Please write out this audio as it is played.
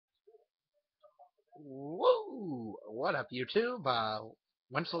Woo! What up, YouTube?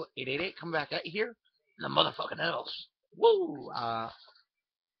 Wenzel888 coming back at you here in the motherfucking house. Woo!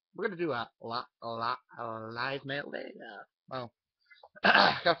 We're gonna do a live mail day. Well,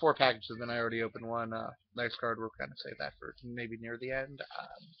 got 4 packages, and I already opened one. Nice card. We're gonna save that for maybe near the end.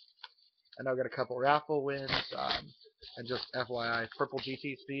 I know I got a couple raffle wins. And just FYI, Purple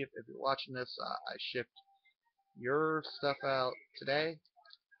GT Steve, if you're watching this, I shipped your stuff out today.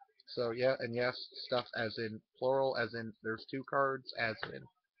 So yeah, and yes, stuff as in plural, as in there's 2 cards, as in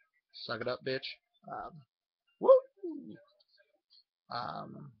suck it up, bitch. Woo!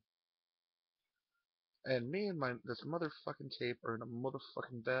 Um, and me and this motherfucking tape are in a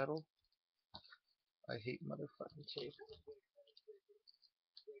motherfucking battle. I hate motherfucking tape.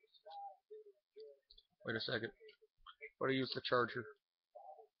 Wait a second. Why do I use the charger?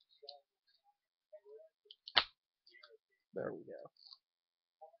 There we go.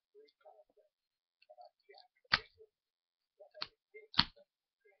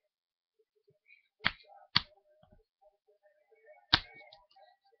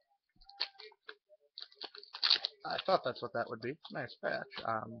 I thought that's what that would be. Nice patch.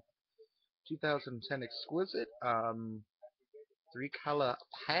 2010 Exquisite. 3-color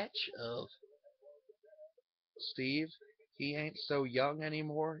patch of Steve. He ain't so young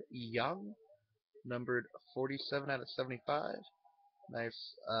anymore. Young. Numbered 47 out of 75.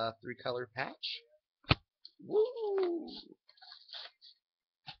 Nice 3-color patch. Woo!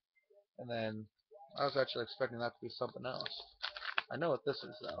 And then I was actually expecting that to be something else. I know what this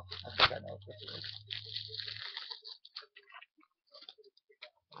is though. I think I know what this is.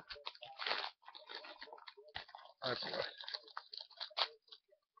 Let's look.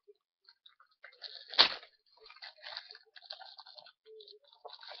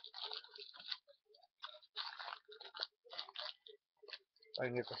 I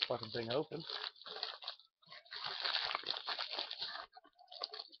can get this fucking thing open.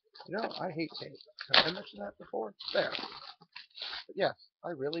 You know, I hate tape. Have I mentioned that before? There. But yes, I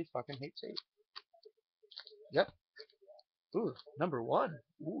really fucking hate tape. Yep. Ooh, number 1.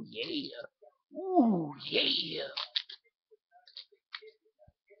 Ooh, yeah. Ooh, yeah.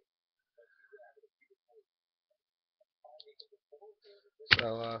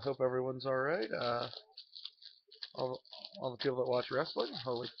 So, hope everyone's alright. All the people that watch wrestling,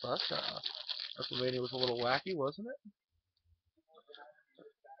 holy fuck. WrestleMania was a little wacky, wasn't it?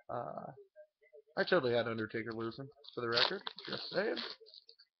 I totally had Undertaker losing, for the record. Just saying.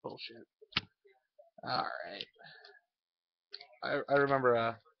 Bullshit. Alright. I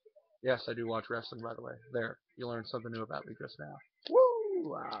remember, yes, I do watch wrestling, by the way. There, you learned something new about me just now.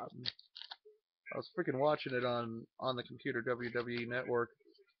 Woo! I was freaking watching it on the computer, WWE Network.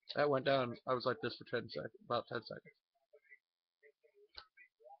 That went down, I was like this for 10 seconds, about 10 seconds.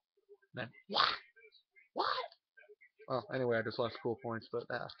 And then, what? What? Well, anyway, I just lost cool points, but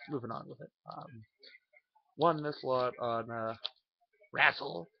moving on with it. Won this lot on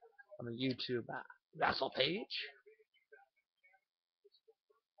Razzle, on the YouTube Razzle page.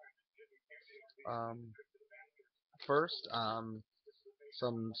 First,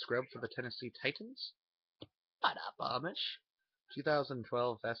 some scrub for the Tennessee Titans. What up, Amish?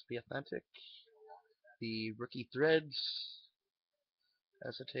 2012 SP Authentic. The Rookie Threads.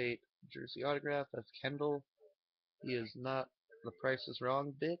 Acetate jersey autograph of Kendall. He is not the price is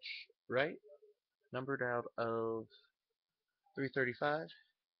wrong, bitch, right? Numbered out of 335.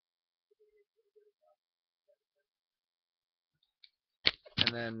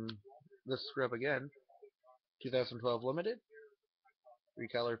 And then this scrub again, 2012 limited.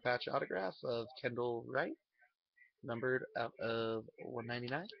 3-color patch autograph of Kendall Wright, numbered out of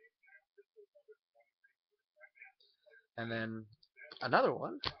 199. And then another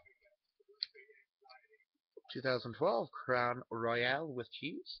one, 2012 Crown Royale with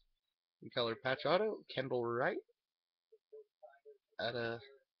cheese. 3-color patch auto, Kendall Wright, at a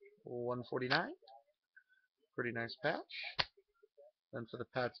 149. Pretty nice patch. Then for the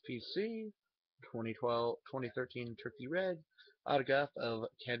Pats PC, 2013 Turkey Red, autograph of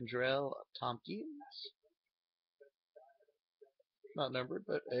Kendrell Tompkins. Not numbered,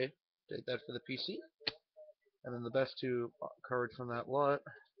 but hey, take that for the PC. And then the best 2 cards from that lot.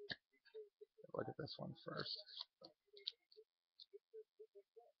 Look at this one first.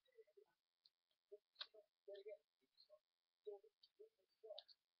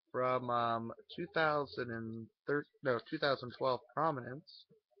 From 2012 Prominence,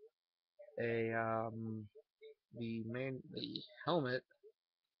 the helmet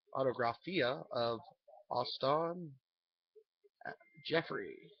autographia of Austin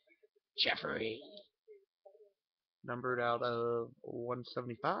Jeffrey, numbered out of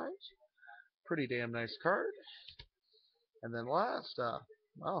 175. Pretty damn nice card. And then last,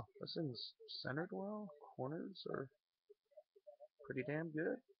 wow, this thing's centered well. Corners are pretty damn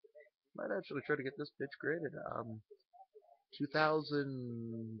good. Might actually try to get this bitch graded.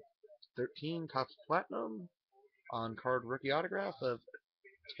 2013 Topps Platinum on card rookie autograph of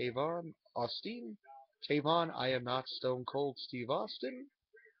Tavon Austin. Tavon, I am not Stone Cold Steve Austin.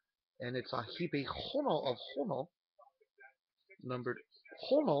 And it's a Hibe Hono of Hono, numbered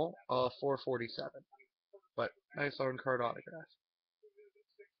Hono 447. But nice on card autograph.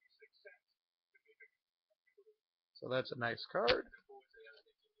 So that's a nice card.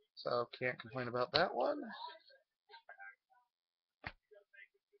 So can't complain about that one.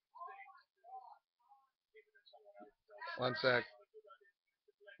 One sec.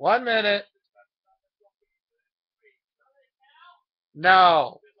 1 minute.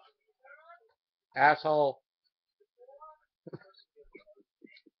 No. Asshole.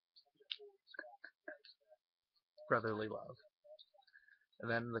 Brotherly love.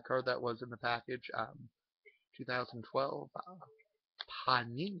 And then the card that was in the package, 2012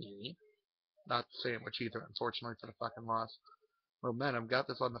 Panini. Not sandwich either, unfortunately, for the fucking loss. Momentum. Got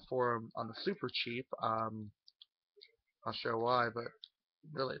this on the forum on the super cheap. I'll show why, but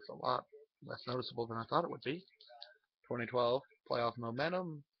really it's a lot less noticeable than I thought it would be. 2012 playoff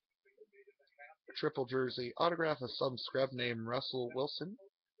momentum. Triple jersey autograph of some scrub named Russell Wilson.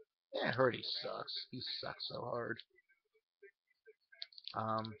 Yeah, I heard he sucks. He sucks so hard.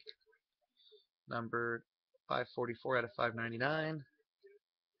 Numbered 544 out of 599.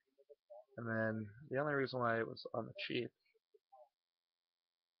 And then the only reason why it was on the cheap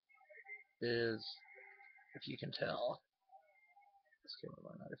is, if you can tell,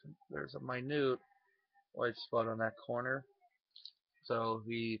 there's a minute white spot on that corner. So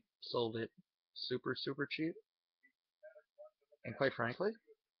he sold it super, super cheap. And quite frankly,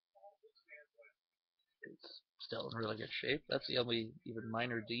 it's still in really good shape. That's the only even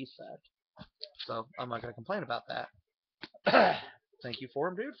minor defect. So I'm not going to complain about that. Thank you for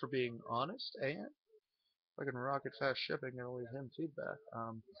him, dude, for being honest and fucking rocket fast shipping. Gonna leave him feedback.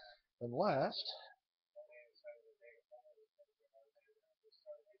 And last,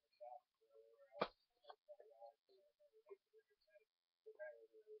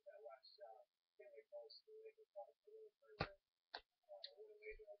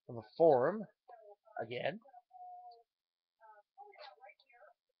 on the forum again.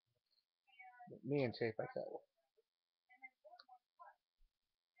 Me and tape, I tell you.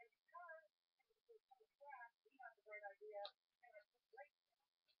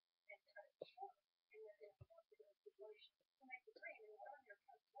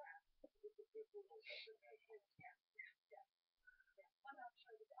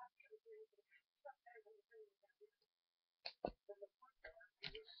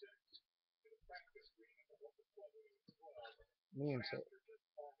 Me and tape.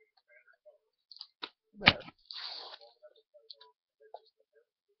 There.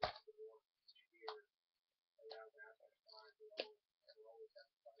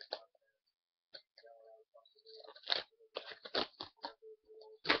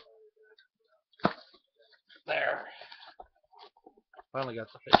 There. Finally got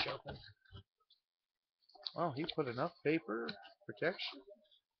the fish open. Well, he put enough paper protection.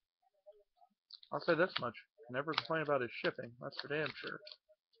 I'll say this much. Never complain about his shipping. That's for damn sure.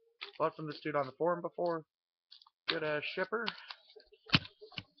 Bought from this dude on the forum before. Good ass shipper.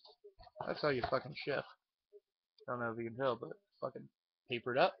 That's how you fucking ship. Don't know if you can tell, but fucking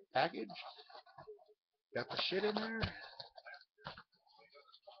papered up, packaged. Got the shit in there.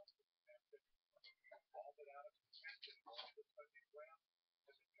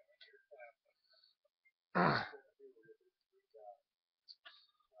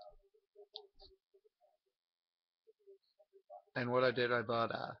 And what I did, I bought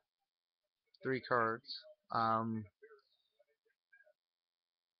 3 cards.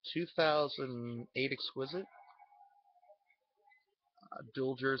 2008 Exquisite.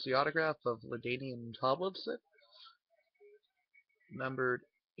 Dual jersey autograph of LaDainian Tomlinson. Numbered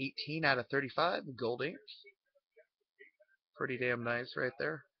 18 out of 35. Gold ink. Pretty damn nice right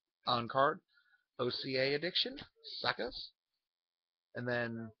there. On card. OCA Addiction. Suckers. And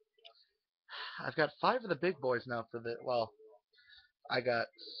then I've got 5 of the big boys now for the, well, I got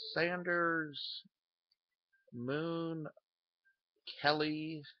Sanders, Moon,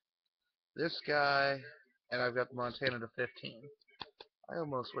 Kelly, this guy, and I've got the Montana to 15. I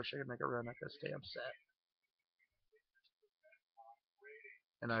almost wish I could make a run at this damn set.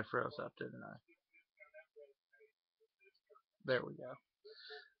 And I froze up, didn't I? There we go.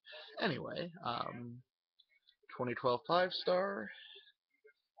 Anyway, 2012 5-star.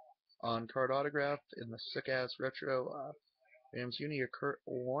 On card autograph in the sick ass retro Rams Uni, Kurt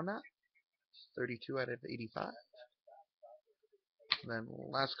Warnock, 32 out of 85. And then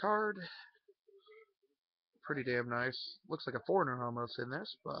last card, pretty damn nice. Looks like a foreigner almost in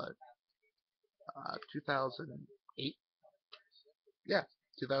this, but 2008. Yeah,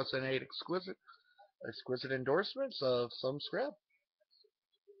 2008 exquisite endorsements of some scrap.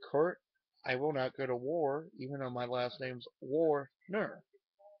 Kurt, I will not go to war, even though my last name's Warner.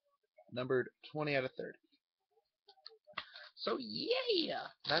 Numbered 20 out of 30. So yeah,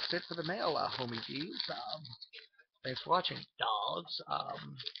 that's it for the mail, homie G's. Thanks for watching, dogs.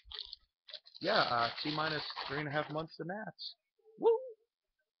 Yeah, T minus 3.5 months to Nats. Woo!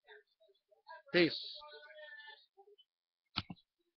 Peace.